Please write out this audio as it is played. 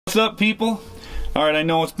What's up, people? Alright, I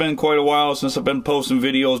know it's been quite a while since I've been posting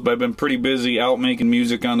videos, but I've been pretty busy out making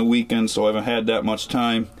music on the weekends, so I haven't had that much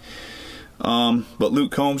time. But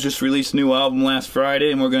Luke Combs just released a new album last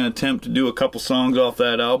Friday, and we're going to attempt to do a couple songs off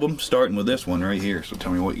that album, starting with this one right here. So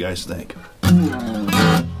tell me what you guys think.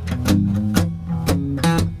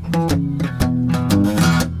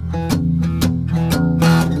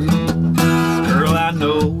 Girl, I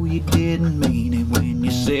know you didn't mean it when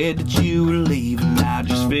you said that you were leaving. I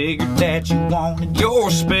just figured that you wanted your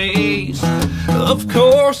space. Of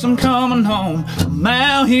course I'm coming home. I'm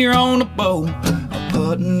out here on the boat,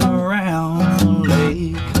 putting around the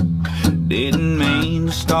lake. Didn't mean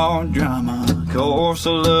to start drama. Of course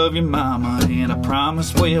I love your mama, and I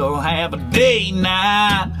promise we'll have a date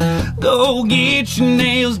night. Go get your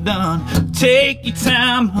nails done, take your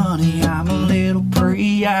time, honey. I'm a little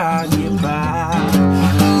preoccupied.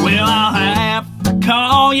 Well, I'll have to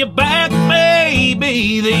call you back,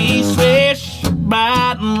 baby. These fish are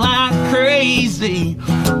biting like crazy.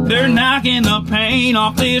 They're knocking the paint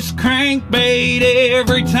off this crankbait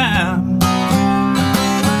every time.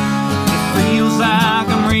 It feels like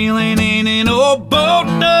I'm reeling in an old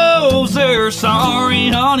bulldozer. Sorry,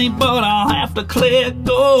 honey, but I'll have to click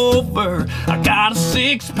over. I got a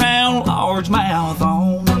 6-pound largemouth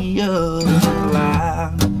on the other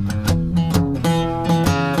line.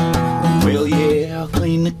 Well, yeah, I'll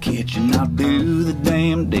clean the kitchen, I'll do the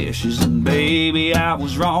damn dishes, and baby, I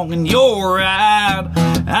was wrong and you're right.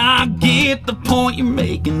 I get the point you're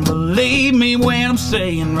making, believe me when I'm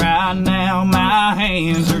saying right now my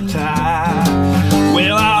hands are tied.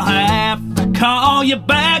 Well, I'll have to call you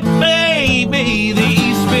back, baby.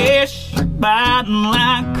 These fish are biting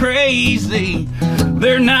like crazy.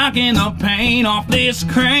 They're knocking the paint off this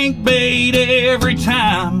crankbait every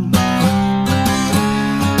time.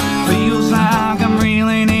 Feels like I'm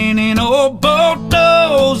reeling in an old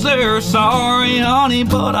bulldozer. Sorry, honey,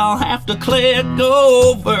 but I'll have to click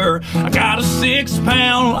over. I got a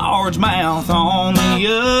 6-pound largemouth on the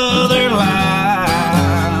other line.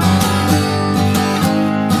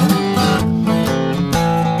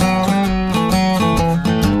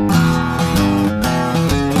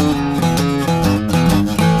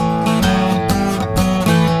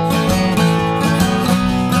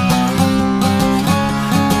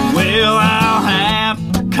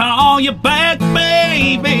 You back,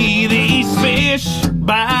 baby. These fish are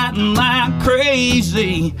biting like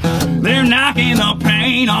crazy. They're knocking the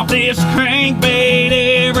paint off this crankbait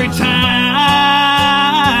every time.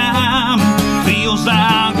 Feels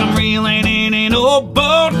like I'm reeling in an old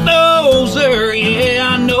bulldozer. Yeah,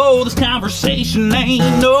 I know this conversation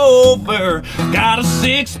ain't over. Got a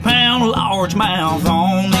 6-pound largemouth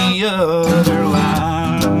on the other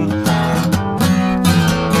line.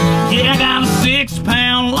 Yeah, I got a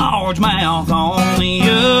 6-pound largemouth on the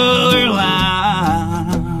other line.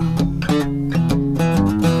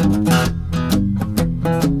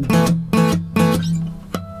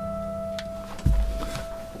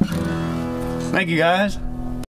 Thank you, guys.